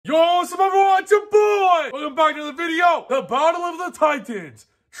What's up, everyone? It's your boy! Welcome back to the video. The Battle of the Titans.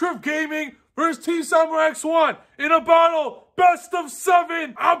 Trif Gaming versus TEAMSAMURAIX1 in a battle. Best of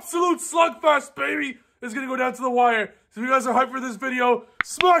 7. Absolute slugfest, baby. It's gonna go down to the wire. So if you guys are hyped for this video,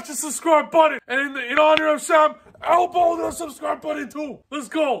 smash the subscribe button. And in honor of Sam, elbow the subscribe button too. Let's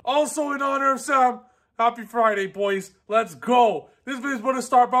go. Also in honor of Sam, happy Friday, boys. Let's go. This video is going to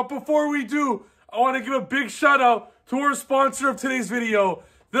start, but before we do, I want to give a big shout out to our sponsor of today's video,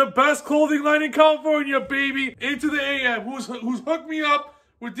 the best clothing line in California, baby. INTOTHEAM, who's hooked me up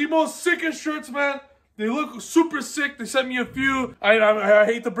with the most sickest shirts, man. They look super sick. They sent me a few. I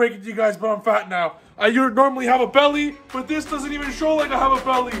hate to break it to you guys, but I'm fat now. I normally have a belly, but this doesn't even show like I have a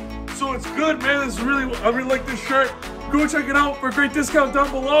belly. So it's good, man. I really like this shirt. Go check it out for a great discount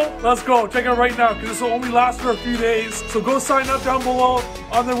down below. Let's go. Check it out right now because this will only last for a few days. So go sign up down below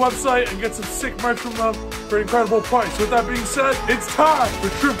on their website and get some sick merch from them for an incredible price. With that being said, it's time for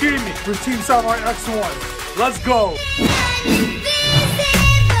Trif Gaming for TEAMSAMURAIX1. Let's go.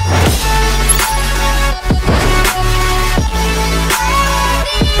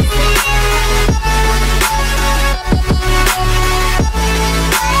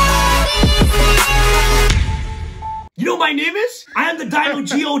 You know what my name is? I am the Dino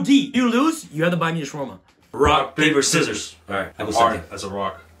G.O.D. You lose, you have to buy me a shawarma. Rock, paper, scissors. Alright, I go second. That's a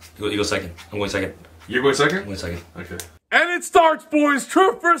rock. You go second. I'm going second. You're going second? I'm going second. Okay. And it starts, boys.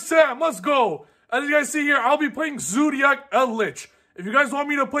 Trif versus Sam. Let's go. As you guys see here, I'll be playing Zodiac Lich. If you guys want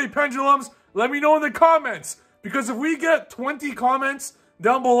me to play pendulums, let me know in the comments. Because if we get 20 comments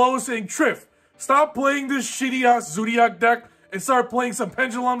down below saying, Trif, stop playing this shitty-ass Zodiac deck and start playing some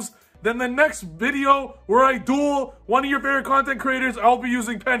pendulums, then the next video where I duel one of your favorite content creators, I'll be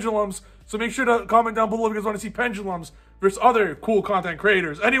using pendulums. So make sure to comment down below if you guys want to see pendulums versus other cool content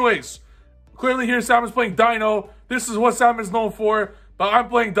creators. Anyways, clearly here Sam is playing Dino. This is what Sam is known for. But I'm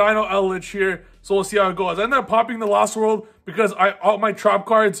playing Dino Lich here. So we'll see how it goes. I ended up popping the Lost World because all my trap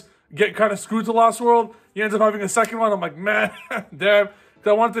cards get kind of screwed to Lost World. He ends up having a second one. I'm like, man, damn.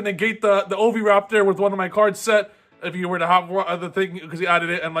 Because I wanted to negate the Oviraptor with one of my cards set. If you were to have one other thing, because he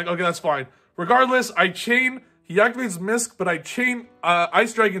added it, and like, okay, that's fine. Regardless, I chain, he activates Misk, but I chain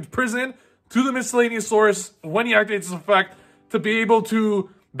Ice Dragon's Prison to the Miscellaneous Source when he activates his effect to be able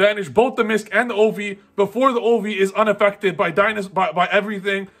to banish both the Misk and the Ovi before the Ovi is unaffected by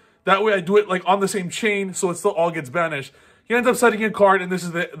everything. That way I do it like on the same chain, so it still all gets banished. He ends up setting a card, and this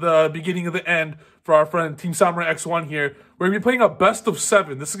is the beginning of the end for our friend TEAMSAMURAIX1 here. We're going to be playing a best of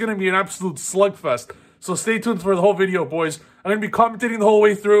 7. This is going to be an absolute slugfest. So stay tuned for the whole video, boys. I'm going to be commentating the whole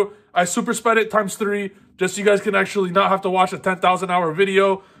way through. I super sped it ×3, just so you guys can actually not have to watch a 10,000 hour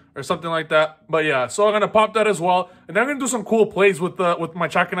video or something like that. But yeah, so I'm going to pop that as well. And then I'm going to do some cool plays with my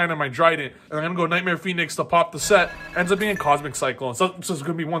Chakanine and my Dryden. And I'm going to go Nightmare Phoenix to pop the set. Ends up being a Cosmic Cyclone. So this is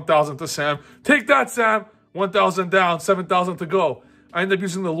going to be 1,000 to Sam. Take that, Sam. 1,000 down, 7,000 to go. I ended up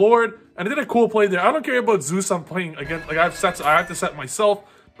using the Lord. And I did a cool play there. I don't care about Zeus. I'm playing again. Like I have to set myself.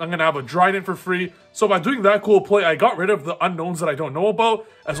 I'm going to have a Dryden for free. So by doing that cool play, I got rid of the unknowns that I don't know about.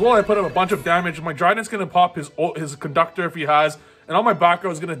 As well, I put up a bunch of damage. My Dryden's going to pop his Conductor if he has. And all my back row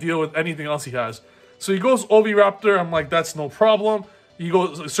is going to deal with anything else he has. So he goes Oviraptor. I'm like, that's no problem. He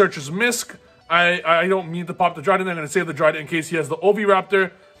goes, searches Misk. I don't mean to pop the Dryden. I'm going to save the Dryden in case he has the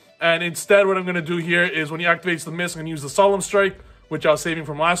Oviraptor. And instead, what I'm going to do here is when he activates the Misk, I'm going to use the Solemn Strike, which I was saving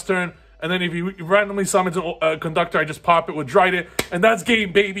from last turn. And then if he randomly summons a Conductor, I just pop it with Dryden. And that's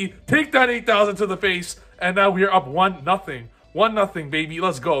game, baby. Take that 8,000 to the face. And now we are up 1-0. 1-0, baby.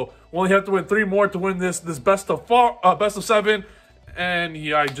 Let's go. We only have to win 3 more to win this best of 7. And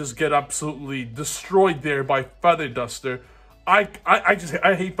yeah, I just get absolutely destroyed there by Feather Duster. I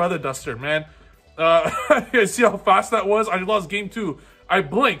hate Feather Duster, man. You see how fast that was? I lost game 2. I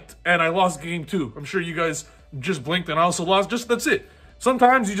blinked and I lost game 2. I'm sure you guys just blinked and I also lost. That's it.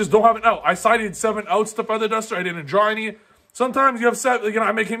 Sometimes you just don't have an out. I sided 7 outs to Feather Duster. I didn't draw any. Sometimes you have 7.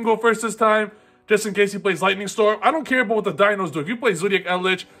 I make him go first this time, just in case he plays Lightning Storm. I don't care about what the dinos do. If you play Zodiac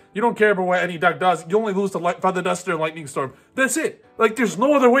Lich, you don't care about what any deck does. You only lose to Feather Duster and Lightning Storm. That's it. Like, there's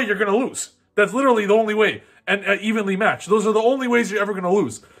no other way you're going to lose. That's literally the only way. And evenly matched. Those are the only ways you're ever going to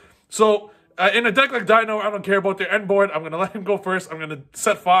lose. So, in a deck like Dino, I don't care about their end board. I'm going to let him go first. I'm going to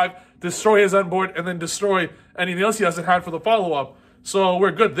set 5, destroy his end board, and then destroy anything else he hasn't had for the follow-up. So we're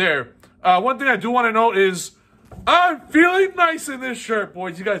good there. One thing I do want to note is I'm feeling nice in this shirt,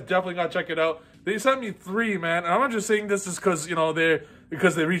 boys. You guys definitely got to check it out. They sent me 3, man. And I'm not just saying this just because, you know,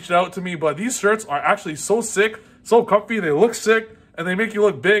 because they reached out to me. But these shirts are actually so sick, so comfy. They look sick, and they make you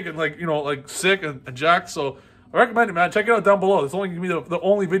look big and, like, you know, like sick and jacked. So I recommend it, man. Check it out down below. It's only going to be the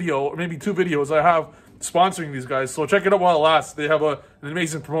only video, or maybe 2 videos I have sponsoring these guys. So check it out while it lasts. They have an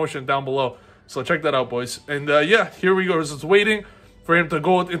amazing promotion down below. So check that out, boys. And yeah, here we go. Just waiting for him to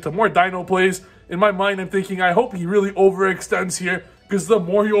go into more dino plays. In my mind, I'm thinking, I hope he really overextends here. Because the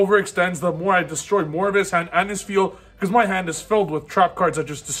more he overextends, the more I destroy more of his hand and his field. Because my hand is filled with trap cards that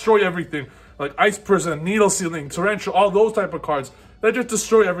just destroy everything. Like Ice Prison, Needle Sealing, Torrential, all those type of cards. That just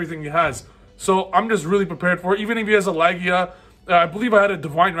destroy everything he has. So I'm just really prepared for it. Even if he has a Lagia, I believe I had a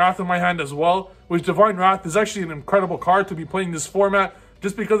Divine Wrath in my hand as well. Which Divine Wrath is actually an incredible card to be playing this format.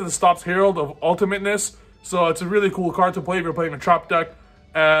 Just because it stops Herald of Ultimateness. So it's a really cool card to play if you're playing a trap deck.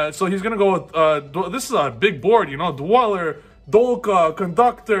 So he's going to go with, this is a big board, you know, Dweller, Dolka,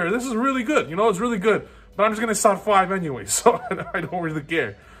 Conductor. This is really good, you know, it's really good. But I'm just going to stop 5 anyway, so I don't really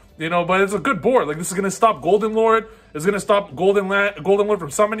care. You know, but it's a good board. Like, this is going to stop Golden Lord. It's going to stop Golden Lord from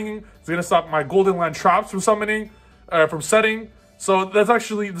summoning. It's going to stop my Golden Land traps from summoning, from setting. So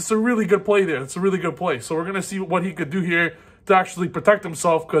that's a really good play there. It's a really good play. So we're going to see what he could do here to actually protect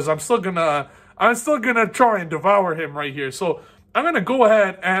himself, because I'm still going to try and devour him right here. So I'm going to go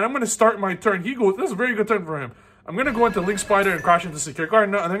ahead and I'm going to start my turn. He goes, this is a very good turn for him. I'm going to go into Link Spider and crash into Secure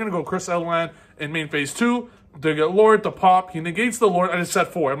Garden, and I'm going to go Chris Edland in main phase 2. They get Lord to pop. He negates the Lord, and it's set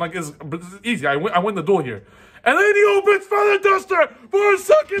 4. I'm like, it's easy. I win the duel here. And then he opens Feather Duster for a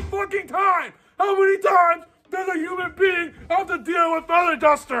second fucking time. How many times does a human being have to deal with Feather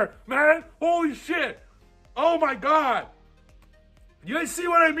Duster, man? Holy shit. Oh my god. You guys see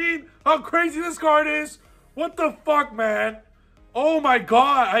what I mean? How crazy this card is? What the fuck, man? Oh my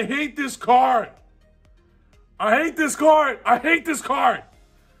god. I hate this card. I hate this card. I hate this card.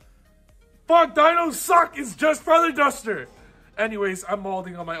 Fuck, dinos suck. It's just Feather Duster. Anyways, I'm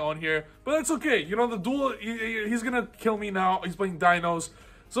molding on my own here. But that's okay. You know, the duel, he's going to kill me now. He's playing dinos.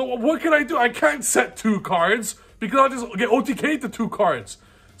 So what can I do? I can't set 2 cards because I'll just get OTK to 2 cards.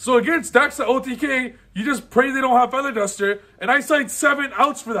 So against decks at OTK, you just pray they don't have Feather Duster. And I cite 7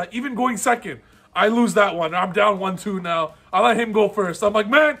 outs for that, even going second. I lose that one. I'm down 1-2 now. I let him go first. I'm like,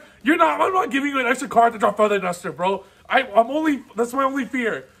 man, I'm not giving you an extra card to drop Feather Duster, bro. That's my only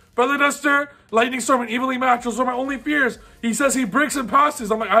fear. Feather Duster, Lightning Storm, and Evenly Matched, those are my only fears. He says he breaks and passes.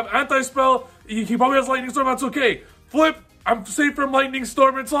 I'm like, I have Anti-Spell. He probably has Lightning Storm, that's okay. Flip, I'm safe from Lightning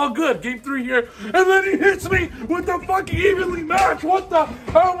Storm, it's all good. Game 3 here. And then he hits me with the fucking Evenly Matched. What the?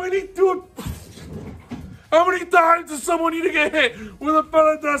 How many times does someone need to get hit with a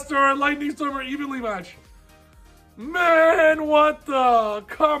Feather Duster or a Lightning Storm or Evenly Matched? Man, what the?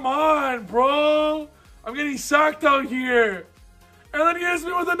 Come on, bro. I'm getting sacked out here. And then he hits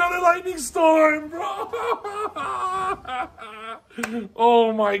me with another Lightning Storm, bro.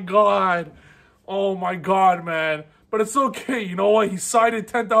 Oh my god. Oh my god, man. But it's okay. You know what? He sided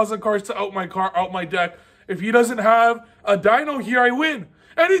 10,000 cards to out my deck. If he doesn't have a Dino here, I win.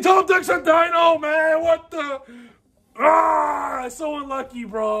 And he top decks a Dino, man. What the? So unlucky,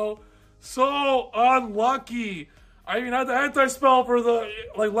 bro. So unlucky. I even had the anti-spell for the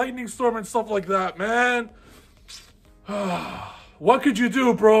Lightning Storm and stuff like that, man. What could you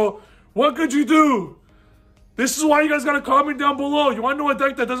do, bro? What could you do? This is why you guys gotta comment down below. You wanna know a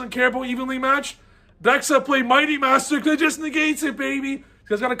deck that doesn't care about Evenly Matched? Decks that play Mighty Master, that just negates it, baby. You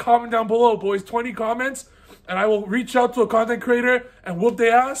guys gotta comment down below, boys. 20 comments, and I will reach out to a content creator and whoop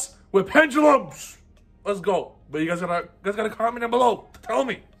their ass with pendulums. Let's go. But you guys gotta comment down below to tell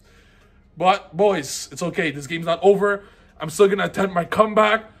me. But, boys, it's okay. This game's not over. I'm still gonna attempt my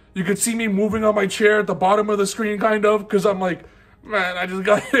comeback. You can see me moving on my chair at the bottom of the screen, kind of, because I'm like, man, I just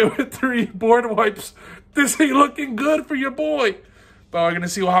got hit with 3 board wipes. This ain't looking good for your boy. But we're going to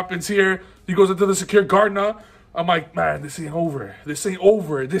see what happens here. He goes into the Secure Gardener. I'm like, man, this ain't over. This ain't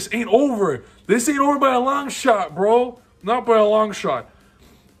over. This ain't over. This ain't over by a long shot, bro. Not by a long shot.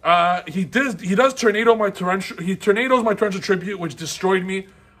 He does tornado my torrential. He tornadoes my torrential tribute, which destroyed me.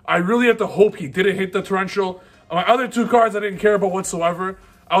 I really have to hope he didn't hit the torrential. My other 2 cards I didn't care about whatsoever.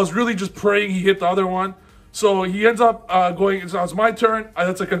 I was really just praying he hit the other one. So he ends up going, so it's my turn.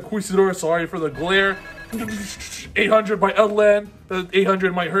 That's a Conquistador, sorry for the glare. 800 by Edland. The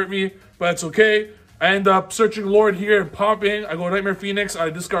 800 might hurt me, but it's okay. I end up searching Lord here and popping. I go Nightmare Phoenix,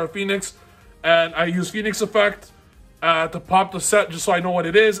 I discard Phoenix, and I use Phoenix Effect to pop the set just so I know what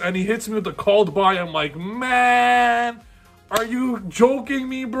it is. And he hits me with the Called By. I'm like, man, are you joking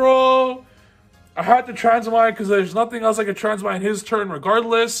me, bro? I had to transmine because there's nothing else I could transmine his turn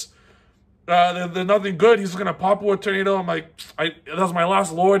regardless. They're nothing good. He's just going to pop with Tornado. I'm like, that's my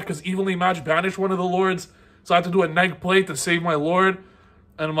last Lord because Evenly Matched banished one of the Lords. So I have to do a neg play to save my Lord.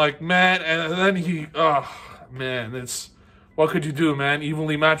 And I'm like, man. And then he, man, what could you do, man?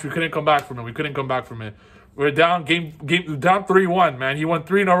 Evenly Matched. We couldn't come back from it. We're down down 3-1, man. He won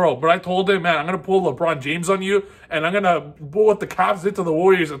 3 in a row. But I told him, man, I'm gonna pull LeBron James on you, and I'm gonna pull what the Cavs did to the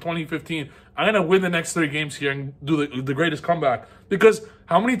Warriors in 2015. I'm gonna win the next 3 games here and do the greatest comeback. Because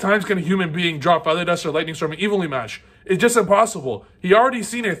how many times can a human being drop Feather Duster, Lightning Storm, and Evenly Match? It's just impossible. He already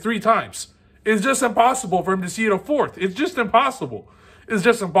seen it 3 times. It's just impossible for him to see it a 4th. It's just impossible. It's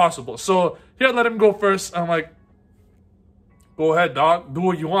just impossible. So here, I let him go first. I'm like, go ahead, dog. Do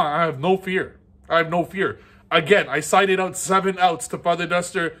what you want. I have no fear. I have no fear. Again, I sided out 7 outs to Feather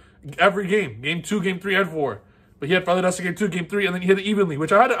Duster every game. Game 2, Game 3, and 4. But he had Feather Duster Game 2, Game 3, and then he had the Evenly,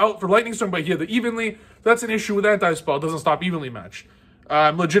 which I had it out for Lightning Storm, but he had the Evenly. That's an issue with Anti-Spell. It doesn't stop Evenly Match.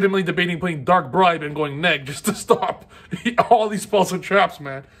 I'm legitimately debating playing Dark Bribe and going neg just to stop all these spells and traps,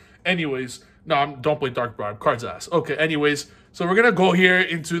 man. Anyways, no, don't play Dark Bribe. Card's ass. Okay, anyways, so we're going to go here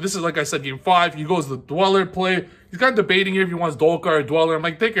into, this is like I said, Game 5. He goes the Dweller play. He's kind of debating here if he wants Dolka or Dweller. I'm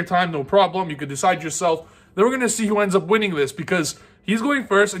like, take your time, no problem. You can decide yourself. Then we're going to see who ends up winning this because he's going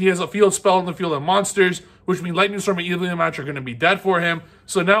first and he has a field spell in the field of monsters, which means Lightning Storm and Evenly Match are going to be dead for him.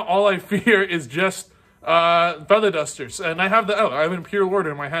 So now all I fear is just Feather Dusters. And I have I have Imperial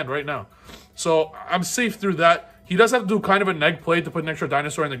Order in my hand right now. So I'm safe through that. He does have to do kind of a neg play to put an extra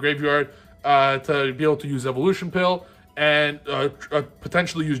dinosaur in the graveyard to be able to use Evolution Pill and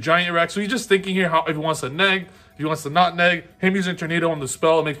potentially use Giant Rex. So he's just thinking here how if he wants to neg, if he wants to not neg. Him using Tornado on the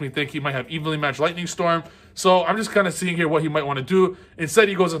spell makes me think he might have Evenly Matched Lightning Storm. So I'm just kind of seeing here what he might want to do. Instead,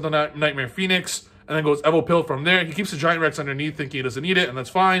 he goes into Nightmare Phoenix and then goes Evo Pill from there. He keeps the Giant Rex underneath thinking he doesn't need it, and that's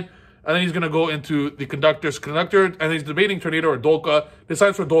fine. And then he's going to go into the Conductor, and he's debating Tornado or Dolka.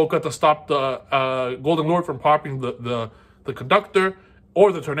 Decides for Dolka to stop the Golden Lord from popping the Conductor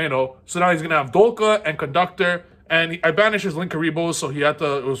or the Tornado. So now he's going to have Dolka and Conductor. And I banished his Linkaribos, so he had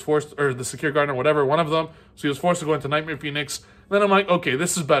to, it was forced, or the Secure Garden or whatever, one of them. So he was forced to go into Nightmare Phoenix. Then I'm like, okay,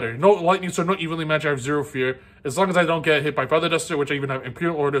 this is better. No Lightning Storm, no Evenly Match, I have 0 fear. As long as I don't get hit by Feather Duster, which I even have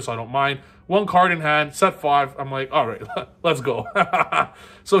Imperial Order, so I don't mind. 1 card in hand, set 5. I'm like, all right, let's go.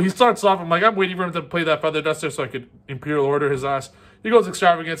 So he starts off, I'm like, I'm waiting for him to play that Feather Duster so I could Imperial Order his ass. He goes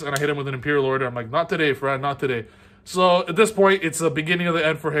Extravagance, and I hit him with an Imperial Order. I'm like, not today, friend, not today. So at this point, it's the beginning of the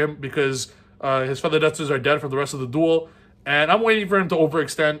end for him because his Feather Dusters are dead for the rest of the duel. And I'm waiting for him to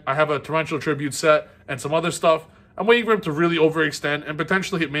overextend. I have a Torrential Tribute set and some other stuff. I'm waiting for him to really overextend and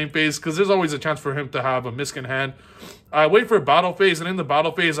potentially hit main phase because there's always a chance for him to have a Misk in hand. I wait for battle phase, and in the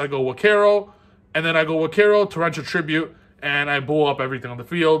battle phase, I go Wakero, and then I go Wakero, Torrential Tribute, and I blow up everything on the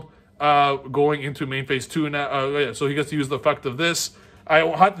field, going into main phase 2 now. Yeah, so he gets to use the effect of this. I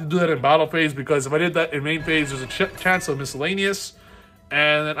had to do that in battle phase because if I did that in main phase, there's a chance of Miscellaneous.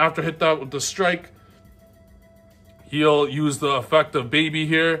 And then after I hit that with the Strike, he'll use the effect of Baby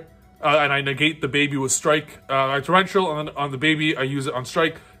here. And I negate the Baby with Strike. I Torrential, and then on the Baby, I use it on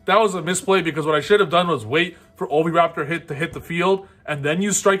Strike. That was a misplay because what I should have done was wait for Oviraptor to hit the field and then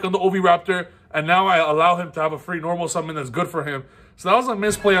use Strike on the Oviraptor. And now I allow him to have a free normal summon that's good for him. So that was a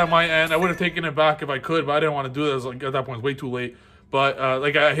misplay on my end. I would have taken it back if I could, but I didn't want to do that. Like, at that point, it's way too late. But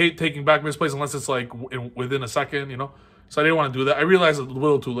like I hate taking back misplays unless it's like within a second, you know. So I didn't want to do that. I realized it's a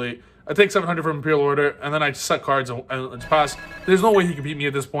little too late. I take 700 from Imperial Order, and then I set cards and it's pass. There's no way he can beat me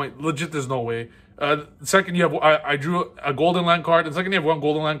at this point. Legit, there's no way. Second, you have I drew a Golden Land card. And second, you have 1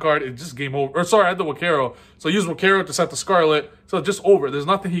 Golden Land card. It's just game over. Or sorry, I had the Wakero. So I used Wakero to set the Scarlet. So it's just over. There's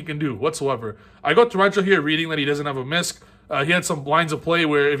nothing he can do whatsoever. I got Torrential here, reading that he doesn't have a Misk. He had some lines of play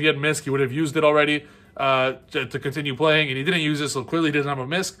where if he had Misk, he would have used it already to continue playing, and he didn't use it, so clearly he doesn't have a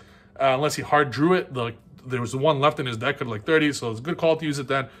Misk unless he hard drew it. There was 1 left in his deck at like 30, so it's a good call to use it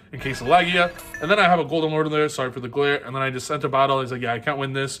then in case of Lagia. And then I have a Golden Lord in there, sorry for the glare, and then I just enter battle. He's like, yeah, I can't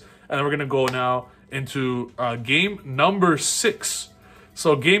win this. And then we're going to go now into game number 6.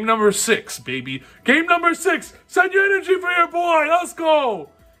 So game number 6, baby. Game number 6. Send your energy for your boy. Let's go.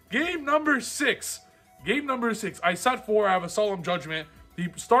 Game number 6. Game number 6. I set 4. I have a Solemn Judgment. He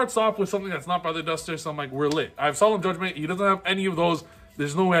starts off with something that's not Feather Duster, so I'm like, we're lit. I have Solemn Judgment. He doesn't have any of those.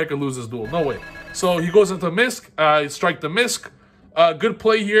 There's no way I could lose this duel. No way. So he goes into Misk. Strike the Misk. Good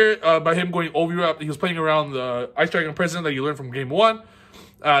play here by him going over. He was playing around the Ice Dragon Prison that you learned from game 1.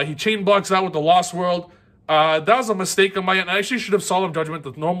 He chain blocks out with the Lost World. That was a mistake on my end. I actually should have Solemn Judgment,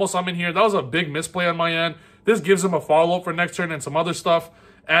 the normal summon here. That was a big misplay on my end. This gives him a follow-up for next turn and some other stuff,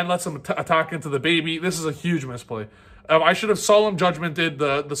 and lets him attack into the Baby. This is a huge misplay. I should have Solemn Judgmented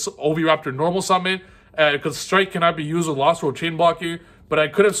the Oviraptor normal summon, because Strike cannot be used with Lost World chain blocking, but I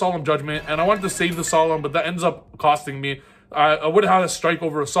could have Solemn Judgment, and I wanted to save the Solemn, but that ends up costing me. I would have had a Strike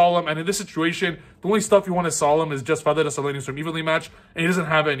over a Solemn, and in this situation, the only stuff you want to Solemn is just Feather Duster Lightning Storm Evenly Match, and he doesn't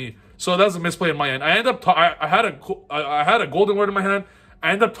have any. So that was a misplay in my end. I had a Golden Lord in my hand.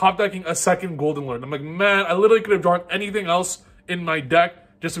 I end up top decking a second Golden Lord. I'm like, man, I literally could have drawn anything else in my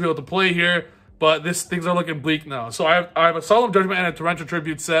deck just to be able to play here, but things are looking bleak now. So I have a Solemn Judgment and a Torrential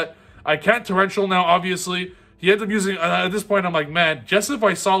Tribute set. I can't Torrential now, obviously. He ends up using, at this point, I'm like, man, just if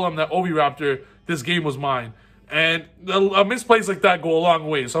I Solemn that Oviraptor, this game was mine. And misplays like that go a long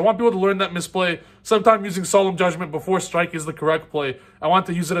way. So I want people to learn that misplay. Sometimes using Solemn Judgment before strike is the correct play. I want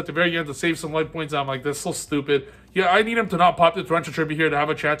to use it at the very end to save some life points. I'm like, that's so stupid. Yeah, I need him to not pop the Torrential Tribute here to have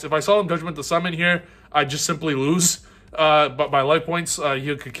a chance. If I Solemn Judgment to summon here, I just simply lose. But by life points,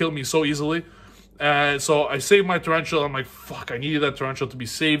 he could kill me so easily. So I saved my Torrential. I'm like, fuck, I needed that Torrential to be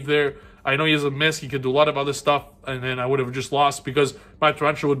saved there. I know he has a miss. He could do a lot of other stuff. And then I would have just lost because my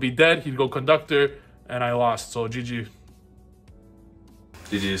Torrential would be dead. He'd go Conductor. And I lost. So GG.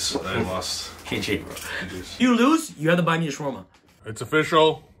 GG's. I lost. GG, bro. GG's. You lose, you have to buy me a shawarma. It's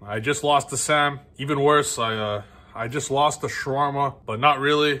official. I just lost to Sam. Even worse, I just lost to shawarma, but not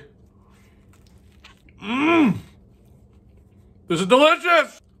really. This is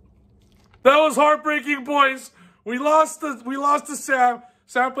delicious. That was heartbreaking, boys. We lost to Sam.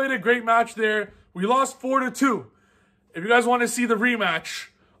 Sam played a great match there. We lost 4-2. If you guys want to see the rematch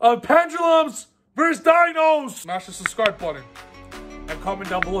of Pendulums versus Dinos, smash the subscribe button and comment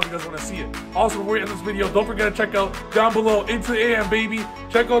down below if you guys want to see it. Also, before we end this video, don't forget to check out down below INTOTHEAM, baby.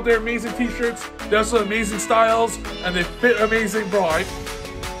 Check out their amazing t-shirts. They have some amazing styles and they fit amazing, bro.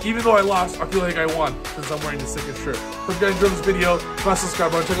 Even though I lost, I feel like I won since I'm wearing the sickest shirt. Hope you guys enjoyed this video. Smash the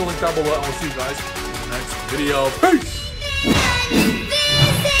subscribe button. Check out the link down below and we'll see you guys in the next video. Peace!